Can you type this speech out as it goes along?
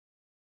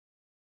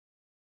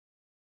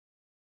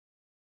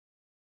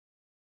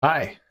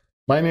Hi,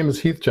 my name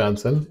is Heath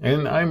Johnson,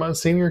 and I'm a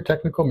Senior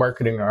Technical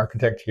Marketing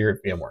Architect here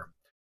at VMware.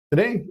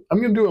 Today, I'm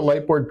going to do a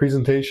Lightboard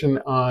presentation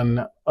on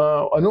an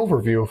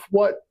overview of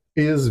what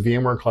is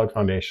VMware Cloud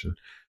Foundation.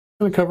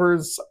 And it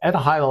covers, at a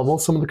high level,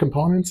 some of the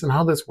components and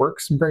how this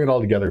works and bring it all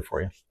together for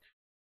you.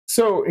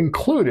 So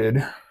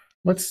included,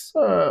 let's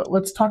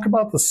talk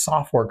about the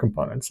software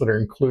components that are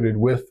included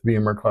with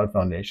VMware Cloud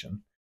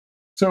Foundation.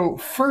 So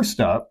first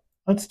up,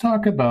 let's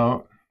talk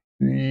about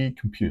the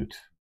compute,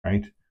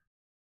 right?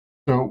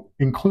 So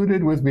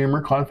included with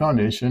VMware Cloud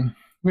Foundation,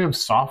 we have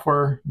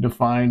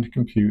software-defined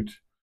compute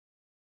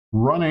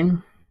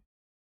running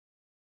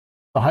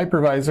the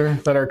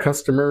hypervisor that our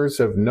customers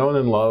have known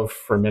and loved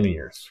for many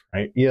years,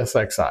 right?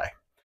 ESXi.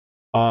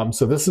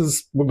 So this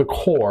is the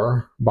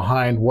core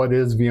behind what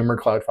is VMware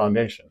Cloud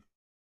Foundation.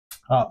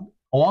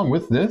 Along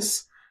with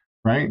this,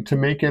 right, to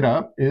make it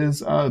up is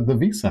the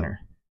vCenter.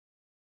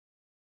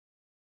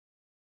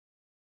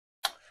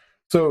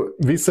 So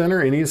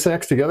vCenter and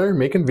ESX together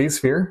making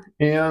vSphere.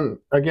 And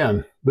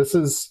again, this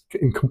is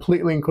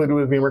completely included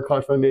with VMware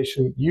Cloud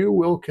Foundation. You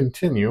will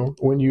continue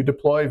when you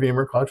deploy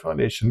VMware Cloud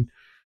Foundation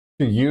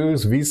to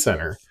use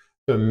vCenter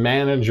to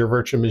manage your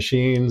virtual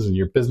machines and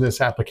your business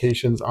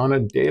applications on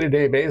a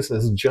day-to-day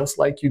basis, just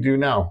like you do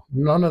now.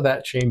 None of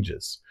that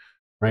changes,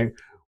 right?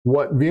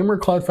 What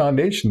VMware Cloud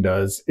Foundation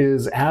does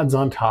is adds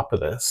on top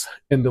of this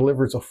and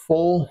delivers a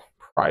full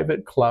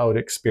private cloud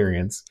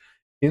experience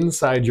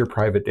inside your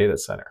private data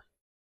center.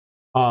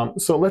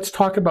 So let's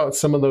talk about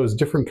some of those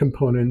different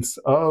components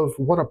of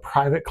what a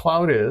private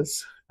cloud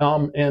is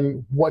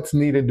and what's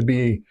needed to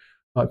be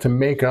to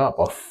make up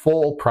a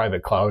full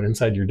private cloud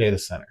inside your data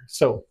center.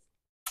 So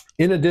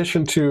in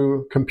addition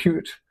to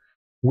compute,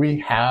 we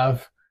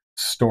have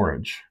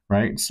storage,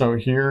 right? So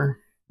here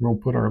we'll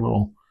put our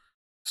little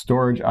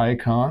storage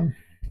icon.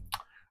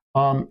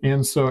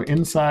 And so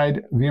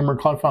inside VMware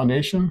Cloud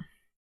Foundation,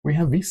 we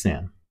have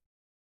vSAN,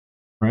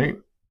 right?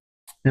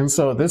 And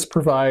so this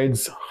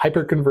provides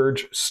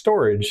hyperconverged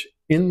storage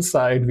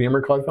inside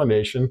VMware Cloud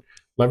Foundation,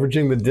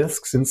 leveraging the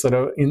disks inside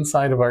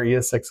of our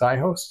ESXi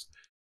hosts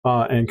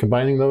and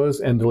combining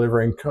those and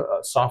delivering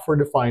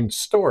software-defined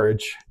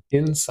storage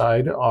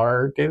inside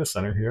our data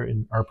center here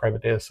in our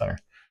private data center.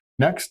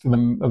 Next,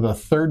 the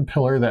third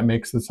pillar that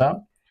makes this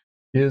up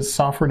is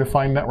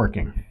software-defined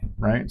networking,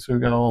 right? So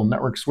we've got a little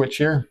network switch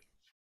here,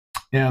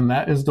 and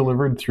that is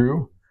delivered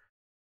through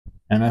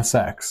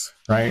NSX,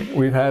 right?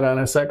 We've had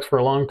NSX for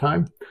a long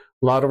time.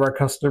 A lot of our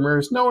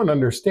customers know and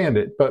understand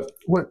it, but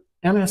what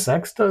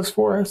NSX does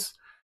for us,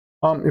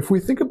 if we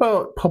think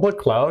about public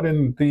cloud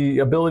and the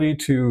ability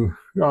to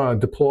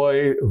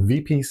deploy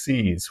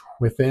VPCs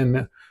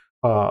within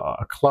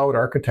a cloud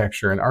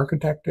architecture and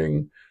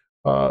architecting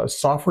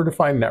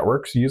software-defined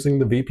networks using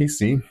the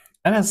VPC,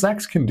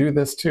 NSX can do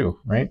this too,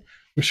 right?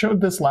 We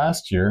showed this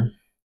last year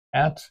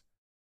at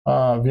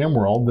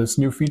VMworld, this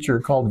new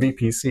feature called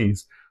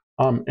VPCs.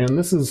 And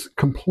this is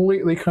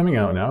completely coming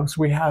out now. So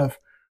we have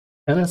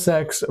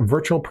NSX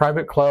virtual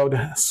private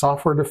cloud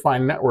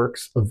software-defined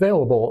networks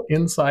available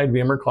inside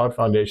VMware Cloud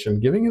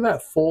Foundation, giving you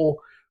that full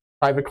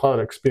private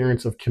cloud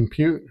experience of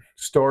compute,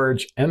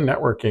 storage, and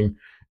networking,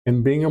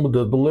 and being able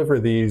to deliver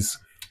these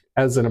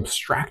as an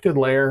abstracted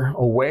layer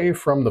away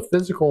from the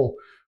physical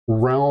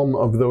realm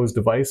of those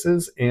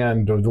devices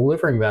and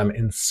delivering them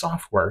in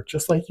software,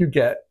 just like you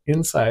get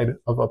inside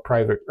of a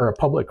private or a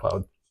public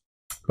cloud.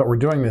 But we're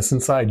doing this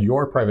inside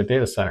your private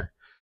data center.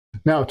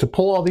 Now, to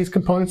pull all these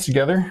components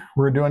together,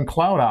 we're doing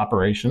cloud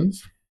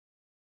operations.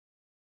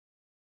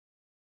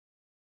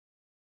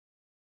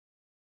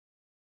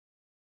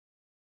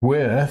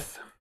 With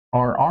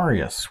our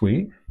ARIA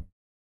suite.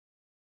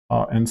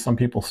 And some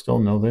people still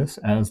know this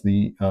as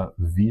the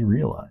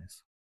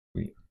vRealize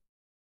suite.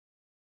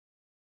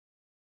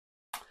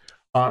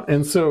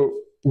 And so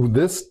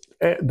this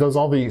does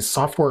all the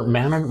software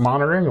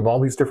monitoring of all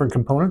these different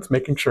components,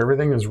 making sure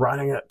everything is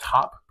running at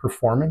top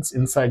performance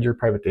inside your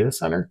private data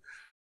center,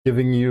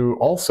 giving you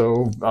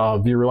also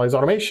vRealize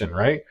automation,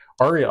 right?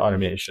 ARIA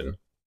automation,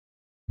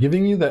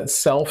 giving you that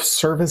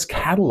self-service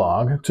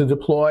catalog to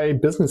deploy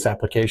business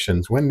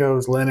applications,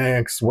 Windows,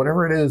 Linux,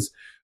 whatever it is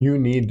you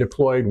need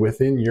deployed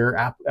within your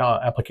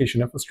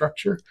application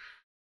infrastructure,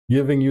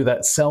 giving you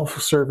that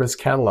self-service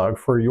catalog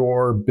for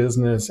your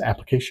business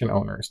application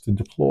owners to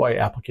deploy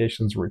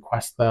applications,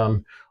 request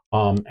them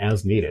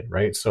as needed,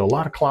 right? So a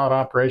lot of cloud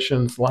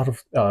operations, a lot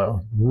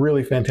of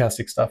really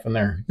fantastic stuff in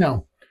there.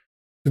 Now,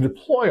 to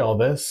deploy all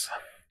this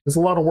is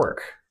a lot of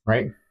work,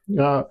 right?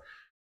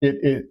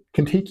 It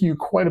can take you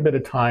quite a bit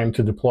of time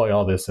to deploy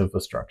all this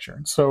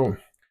infrastructure. So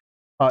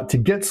to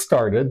get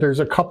started, there's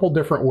a couple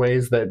different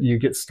ways that you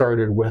get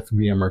started with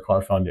VMware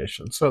Cloud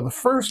Foundation. So the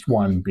first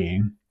one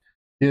being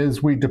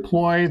is we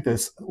deploy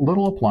this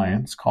little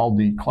appliance called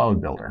the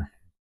Cloud Builder.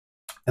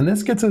 And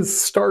this gets us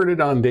started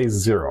on day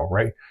 0,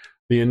 right?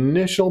 The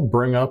initial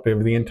bring up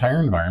of the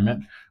entire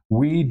environment.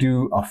 We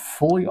do a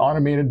fully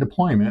automated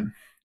deployment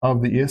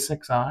of the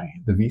ESXi,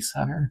 the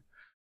vCenter,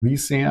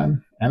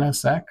 vSAN,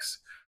 NSX,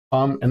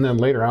 and then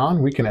later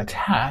on we can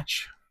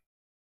attach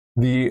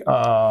the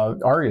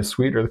ARIA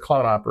suite or the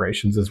cloud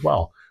operations as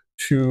well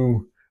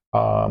to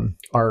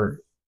our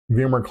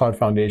VMware Cloud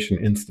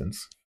Foundation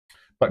instance.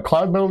 But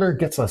Cloud Builder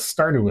gets us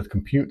started with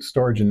compute,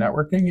 storage, and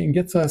networking, and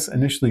gets us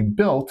initially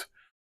built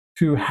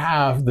to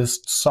have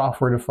this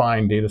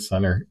software-defined data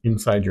center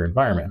inside your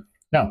environment.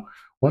 Now,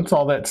 once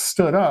all that's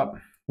stood up,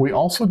 we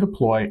also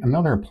deploy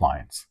another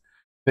appliance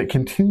that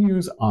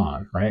continues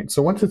on, right?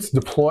 So once it's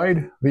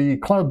deployed, the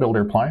Cloud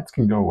Builder appliance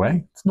can go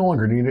away. It's no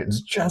longer needed.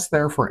 It's just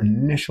there for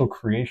initial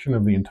creation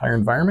of the entire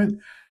environment.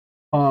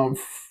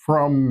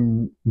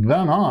 From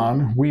then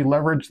on, we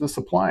leverage this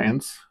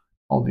appliance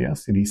called the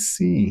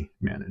SDDC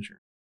Manager.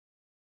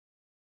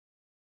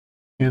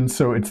 And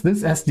so it's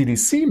this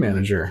SDDC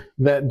Manager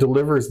that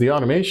delivers the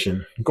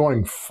automation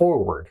going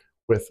forward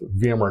with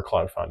VMware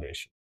Cloud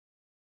Foundation.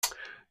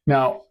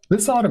 Now,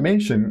 this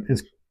automation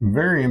is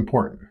very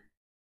important.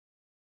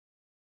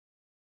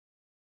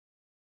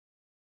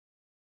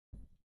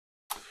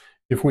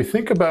 If we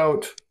think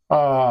about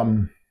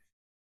public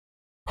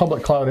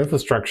cloud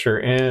infrastructure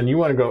and you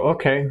want to go,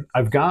 okay,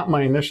 I've got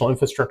my initial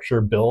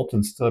infrastructure built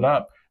and stood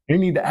up, you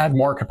need to add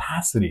more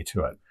capacity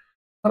to it.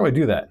 How do I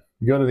do that?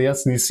 You go to the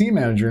SDDC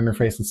Manager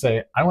interface and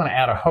say, I want to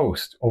add a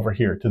host over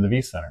here to the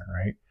vCenter,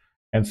 right?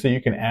 And so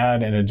you can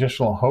add an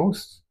additional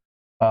host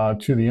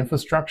to the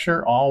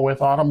infrastructure, all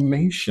with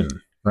automation,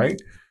 right?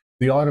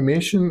 The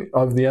automation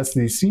of the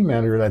SDDC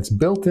Manager that's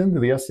built into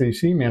the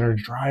SDDC Manager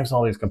drives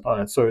all these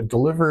components. So it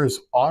delivers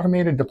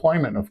automated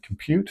deployment of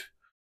compute,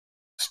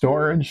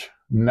 storage,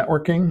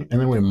 networking,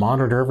 and then we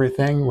monitor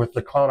everything with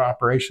the cloud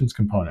operations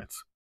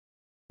components.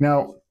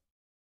 Now,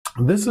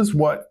 this is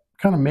what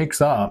kind of makes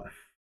up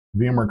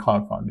VMware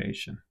Cloud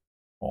Foundation,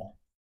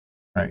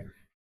 right?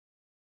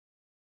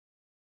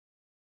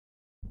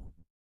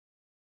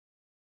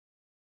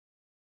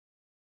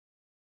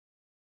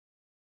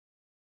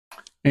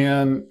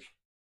 And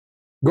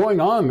going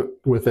on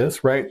with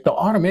this, right, the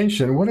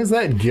automation, what does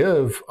that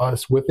give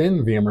us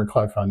within VMware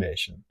Cloud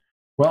Foundation?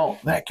 Well,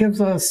 that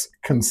gives us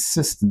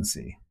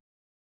consistency.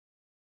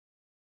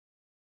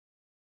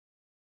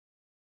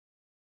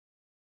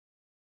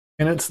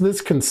 And it's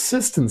this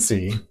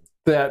consistency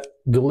that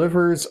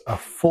delivers a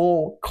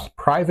full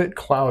private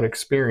cloud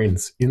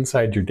experience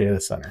inside your data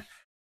center.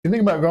 You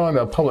think about going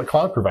to a public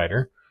cloud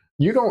provider,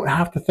 you don't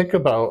have to think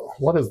about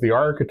what does the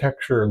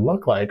architecture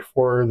look like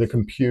for the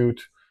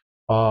compute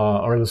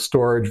or the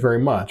storage very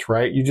much,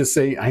 right? You just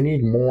say, I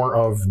need more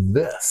of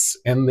this,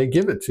 and they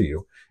give it to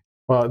you.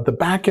 The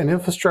back-end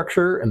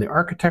infrastructure and the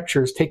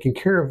architecture is taken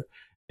care of,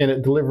 and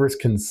it delivers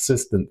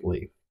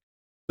consistently.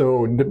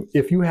 So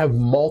if you have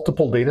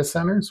multiple data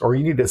centers or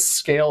you need to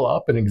scale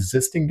up an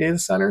existing data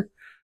center,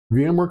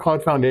 VMware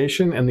Cloud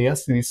Foundation and the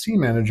SDDC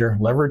Manager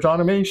leverage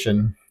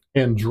automation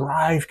and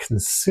drive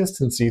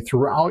consistency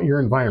throughout your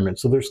environment.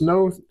 So there's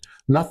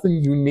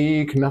nothing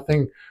unique,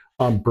 nothing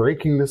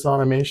breaking this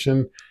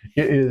automation.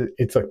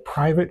 It's a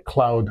private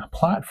cloud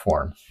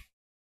platform.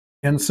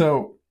 And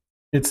so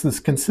it's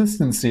this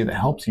consistency that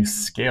helps you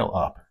scale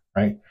up,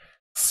 right?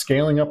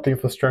 Scaling up the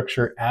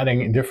infrastructure,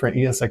 adding different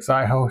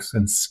ESXi hosts,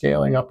 and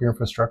scaling up your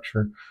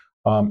infrastructure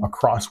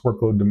across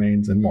workload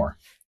domains and more,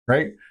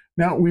 right?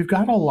 Now, we've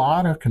got a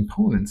lot of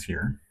components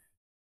here.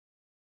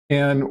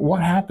 And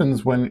what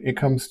happens when it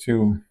comes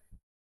to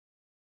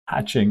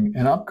patching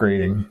and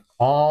upgrading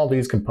all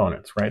these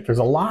components, right? There's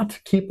a lot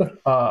to keep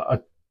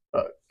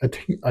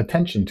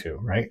attention to,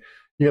 right?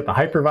 You got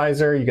the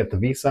hypervisor, you got the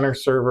vCenter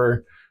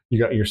server, you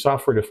got your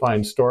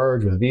software-defined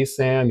storage with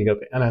vSAN, you got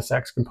the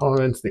NSX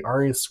components, the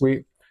ARIA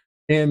suite,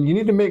 and you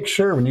need to make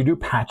sure when you do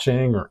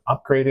patching or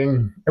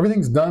upgrading,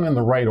 everything's done in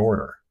the right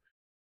order.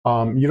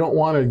 You don't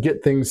want to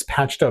get things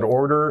patched out of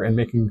order and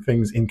making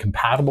things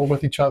incompatible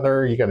with each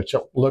other. You got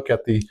to look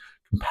at the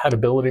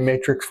compatibility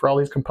matrix for all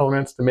these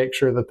components to make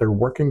sure that they're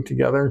working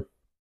together.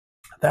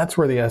 That's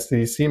where the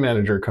SDDC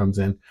Manager comes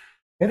in.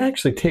 It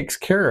actually takes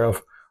care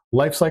of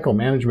lifecycle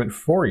management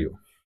for you.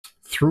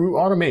 Through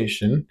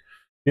automation,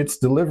 it's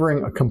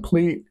delivering a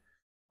complete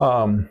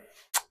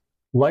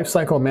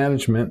lifecycle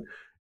management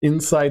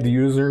inside the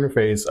user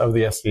interface of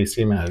the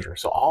SDDC Manager.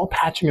 So all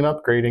patching and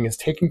upgrading is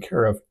taken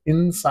care of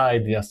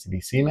inside the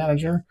SDDC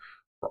Manager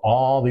for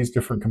all these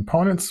different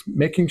components,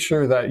 making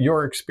sure that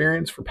your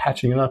experience for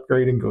patching and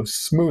upgrading goes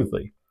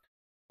smoothly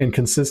and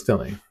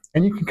consistently.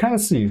 And you can kind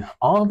of see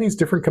all these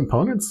different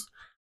components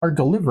are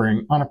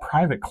delivering on a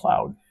private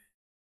cloud.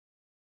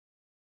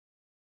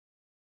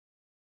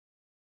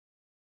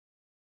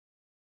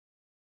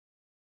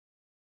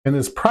 And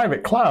this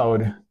private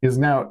cloud is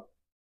now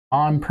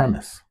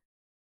on-premise.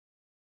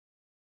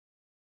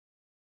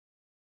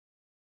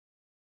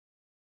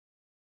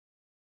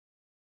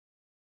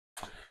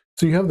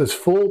 So you have this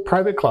full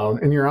private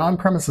cloud in your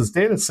on-premises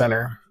data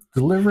center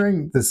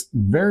delivering this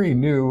very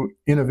new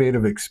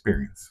innovative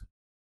experience.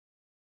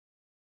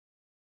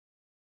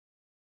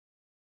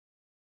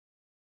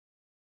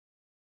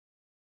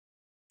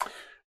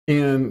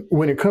 And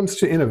when it comes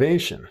to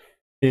innovation,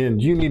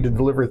 and you need to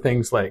deliver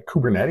things like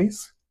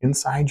Kubernetes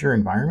inside your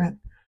environment.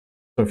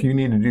 So if you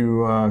need to do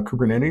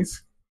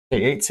Kubernetes,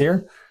 K8's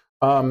here,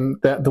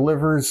 that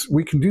delivers,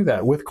 we can do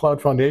that with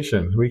Cloud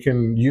Foundation. We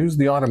can use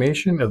the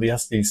automation of the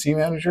SDC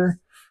manager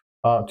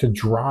to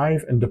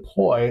drive and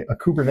deploy a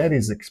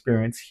Kubernetes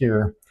experience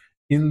here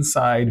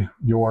inside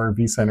your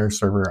vCenter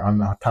server on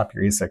the top of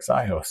your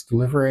ESXi host,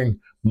 delivering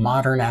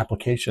modern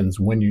applications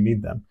when you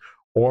need them.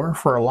 Or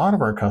for a lot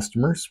of our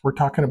customers, we're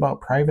talking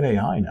about private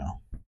AI now.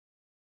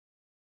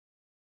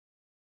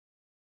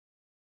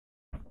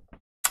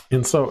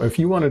 And so if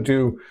you want to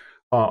do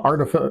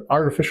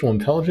artificial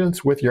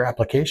intelligence with your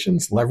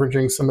applications,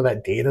 leveraging some of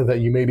that data that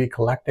you may be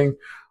collecting,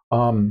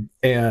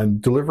 and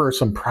deliver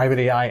some private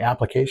AI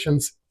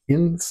applications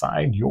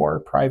inside your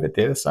private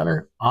data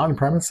center on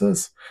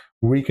premises,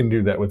 we can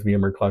do that with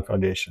VMware Cloud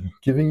Foundation,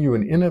 giving you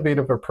an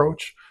innovative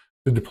approach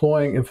to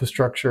deploying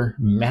infrastructure,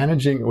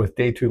 managing it with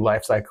day 2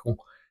 lifecycle,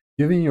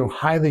 giving you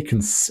highly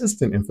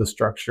consistent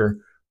infrastructure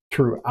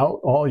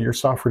throughout all your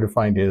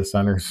software-defined data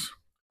centers,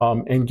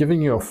 and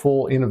giving you a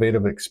full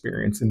innovative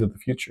experience into the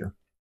future.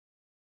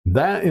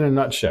 That, in a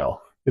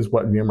nutshell, is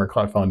what VMware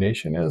Cloud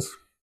Foundation is,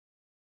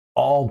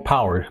 all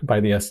powered by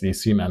the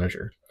SDC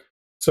manager.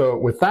 So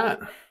with that,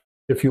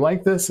 if you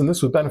like this and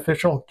this was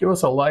beneficial, give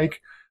us a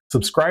like,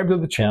 subscribe to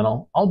the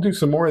channel. I'll do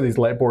some more of these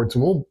Lightboards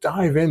and we'll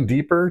dive in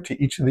deeper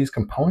to each of these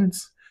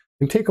components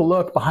and take a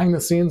look behind the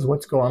scenes,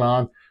 what's going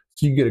on,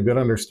 so you get a good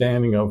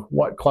understanding of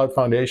what Cloud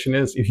Foundation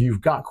is. If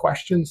you've got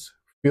questions,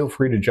 feel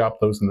free to drop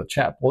those in the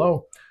chat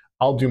below.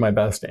 I'll do my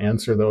best to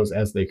answer those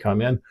as they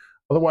come in.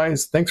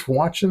 Otherwise, thanks for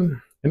watching,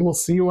 and we'll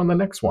see you on the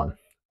next one.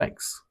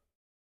 Thanks.